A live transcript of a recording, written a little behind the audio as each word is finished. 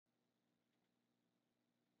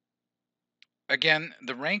again,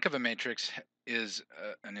 the rank of a matrix is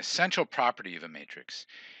an essential property of a matrix,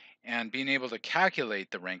 and being able to calculate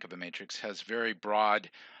the rank of a matrix has very broad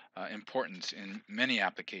importance in many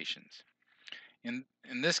applications. In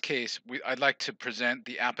this case, I'd like to present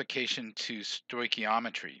the application to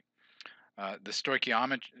stoichiometry. The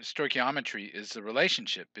stoichiometry is the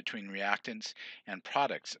relationship between reactants and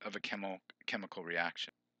products of a chemical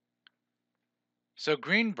reaction. So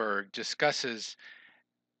Greenberg discusses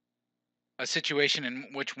a situation in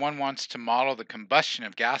which one wants to model the combustion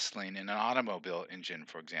of gasoline in an automobile engine,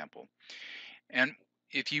 for example. And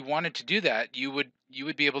if you wanted to do that, you would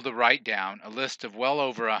be able to write down a list of well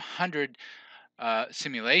over 100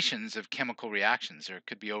 simulations of chemical reactions. There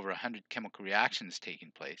could be over 100 chemical reactions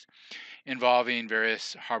taking place involving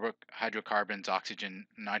various hydrocarbons, oxygen,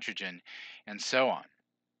 nitrogen, and so on.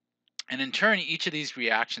 And in turn, each of these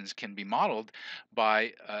reactions can be modeled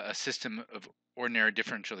by a system of ordinary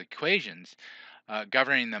differential equations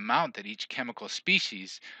governing the amount that each chemical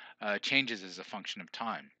species changes as a function of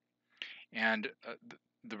time. And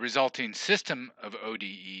the resulting system of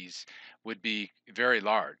ODEs would be very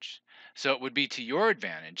large. So it would be to your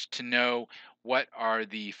advantage to know what are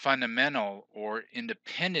the fundamental or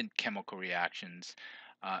independent chemical reactions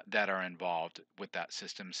that are involved with that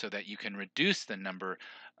system so that you can reduce the number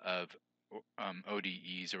of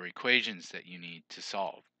ODEs or equations that you need to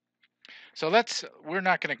solve. So we're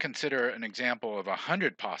not going to consider an example of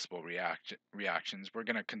 100 possible reactions. We're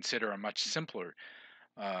going to consider a much simpler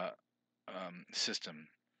uh, system.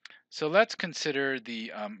 So let's consider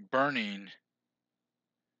the burning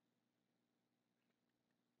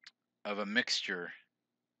of a mixture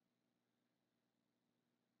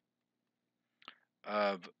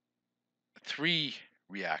of three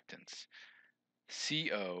reactants,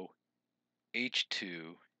 CO,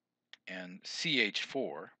 H2, and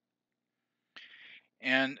CH4,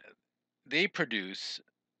 and they produce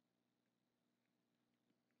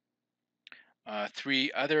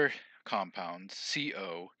three other compounds,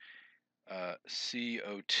 CO,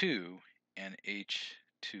 CO2, and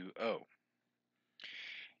H2O.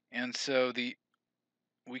 And so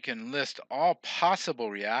we can list all possible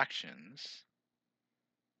reactions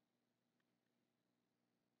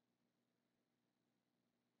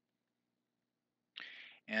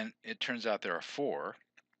and it turns out there are four.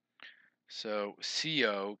 So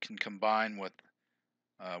CO can combine with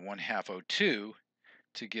 1/2 O2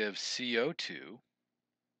 to give CO2.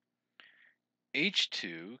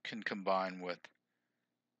 H2 can combine with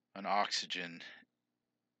an oxygen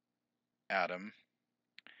atom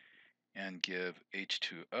and give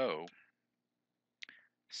H2O.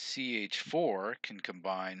 CH4 can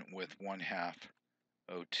combine with 1/2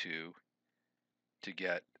 O2 to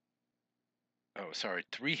get,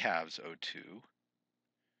 3/2 O2.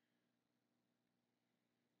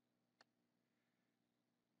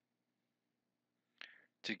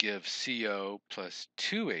 To give CO plus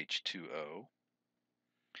 2H2O.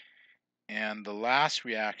 And the last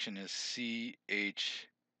reaction is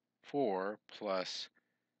CH4 plus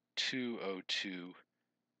 2O2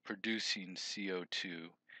 producing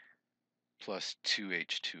CO2 plus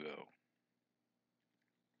 2H2O.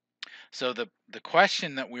 So the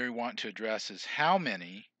question that we want to address is how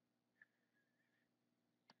many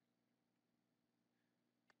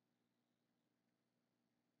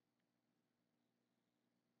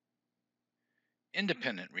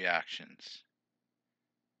independent reactions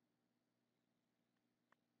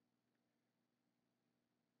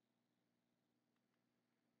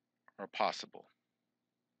are possible,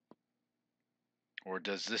 or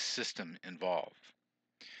does this system involve?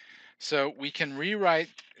 So we can rewrite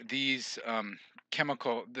these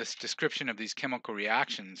this description of these chemical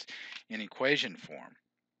reactions in equation form.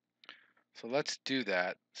 So let's do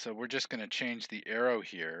that. So we're just going to change the arrow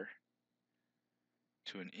here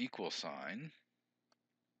to an equal sign.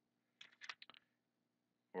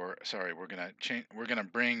 Or sorry, we're going to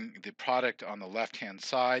bring the product on the left-hand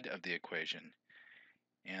side of the equation,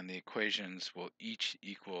 and the equations will each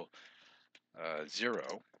equal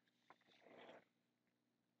 0.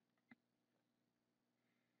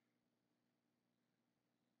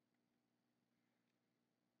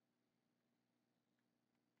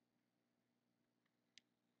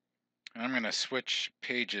 And I'm going to switch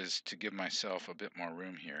pages to give myself a bit more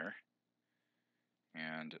room here.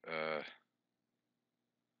 And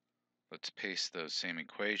let's paste those same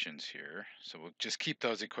equations here. So we'll just keep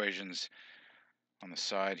those equations on the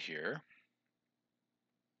side here.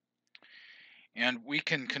 And we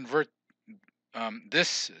can convert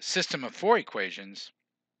this system of 4 equations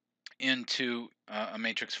into a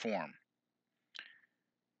matrix form,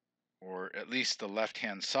 or at least the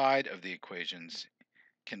left-hand side of the equations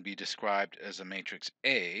can be described as a matrix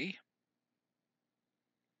A.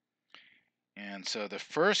 And so the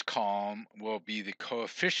first column will be the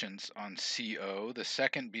coefficients on CO, the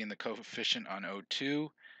second being the coefficient on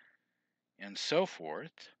O2, and so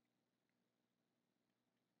forth.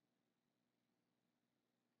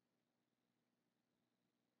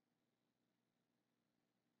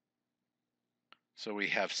 So we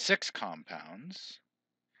have 6 compounds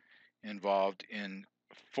involved in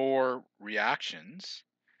 4 reactions.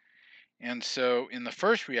 And so in the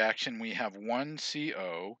first reaction, we have 1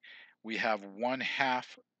 CO, we have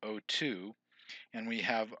 1/2 O2, and we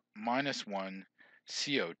have -1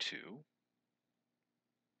 CO2.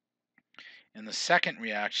 In the second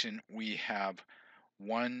reaction, we have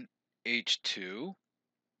 1 H2,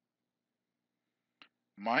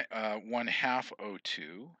 1/2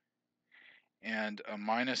 O2, and a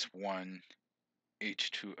 -1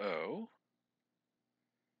 H2O.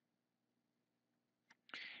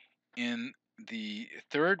 In the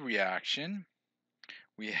third reaction,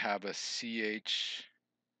 we have a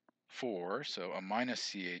CH4, so a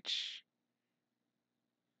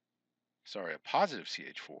positive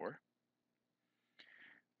CH4.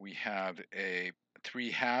 We have a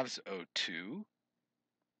 3/2 O2.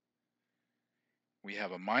 We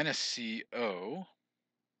have a -CO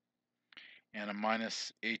and a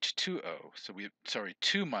 -H2O. So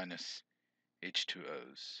two minus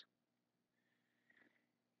H2Os.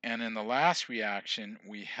 And in the last reaction,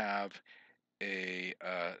 we have a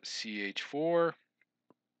CH4.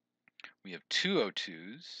 We have 2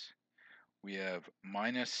 O2s. We have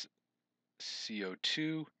minus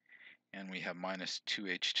CO2, and we have -2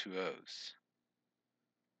 H2Os.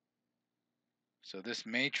 So this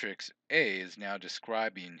matrix A is now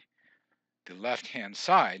describing the left-hand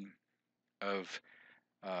side of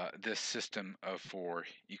this system of 4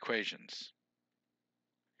 equations.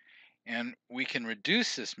 And we can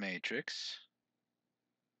reduce this matrix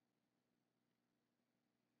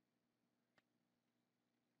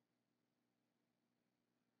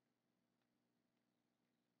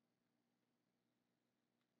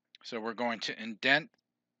so we're going to indent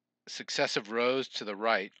successive rows to the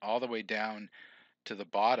right all the way down to the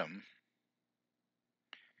bottom.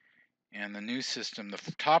 And the new system, the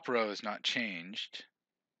top row is not changed.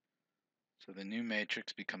 So the new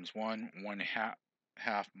matrix becomes 1, 1/2,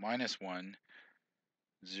 -1,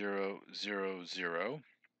 0, 0, 0,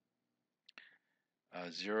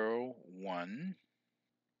 0, 1,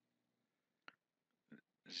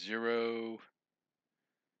 0,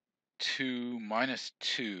 2,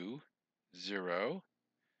 -2, 0,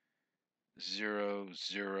 0,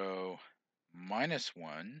 0,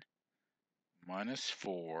 -1,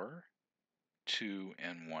 -4, 2,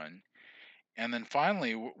 and 1. And then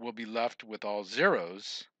finally, we'll be left with all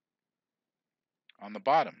zeros on the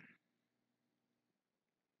bottom.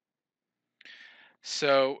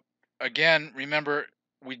 So again, remember,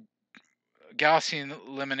 Gaussian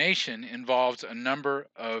elimination involves a number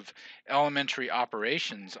of elementary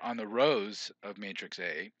operations on the rows of matrix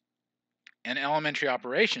A, and elementary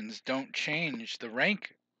operations don't change the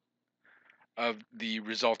rank of the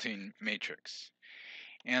resulting matrix.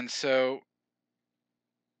 And so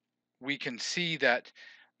we can see that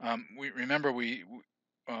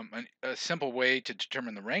a simple way to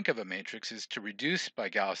determine the rank of a matrix is to reduce by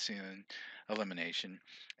Gaussian elimination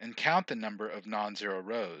and count the number of non-zero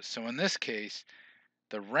rows. So in this case,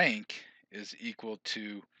 the rank is equal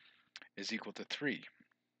to 3.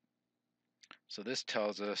 So this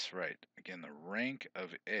tells us, right, again, the rank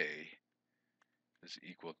of A is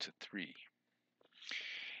equal to 3.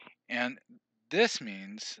 And this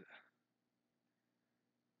means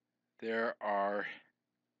there are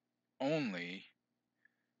only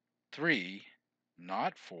 3,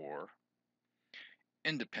 not 4,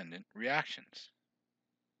 independent reactions.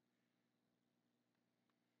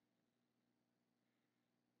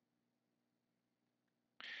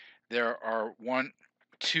 There are 1,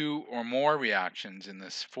 2, or more reactions in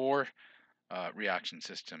this 4 reaction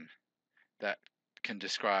system that can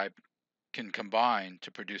combine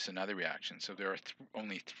to produce another reaction. So there are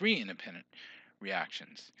only 3 independent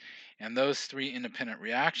reactions. And those 3 independent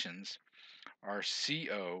reactions are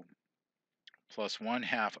CO plus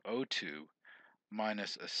 1/2 O2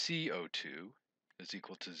 minus a CO2 is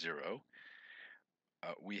equal to 0.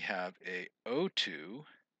 We have a O2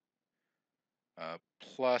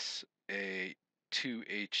 plus a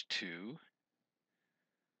 2H2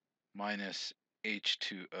 minus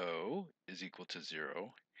H2O is equal to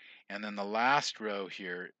 0. And then the last row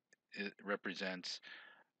here, it represents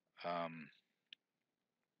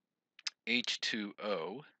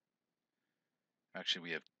H2O. Actually,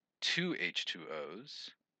 we have 2 H2Os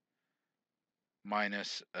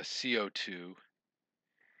minus a CO2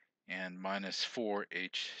 and minus 4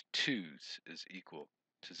 H2s is equal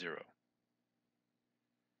to 0.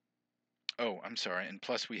 Oh, I'm sorry, and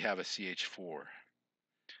plus we have a CH4.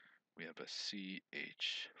 We have a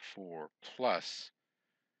CH4 plus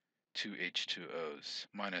 2 H2Os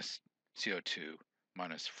minus CO2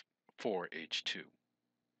 minus 4 H2.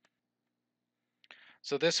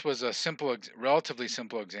 So this was a relatively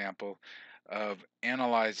simple example of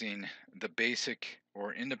analyzing the basic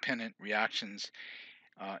or independent reactions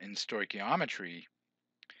in stoichiometry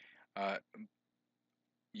uh,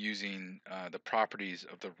 using the properties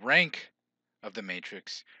of the rank of the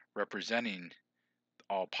matrix representing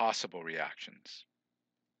all possible reactions.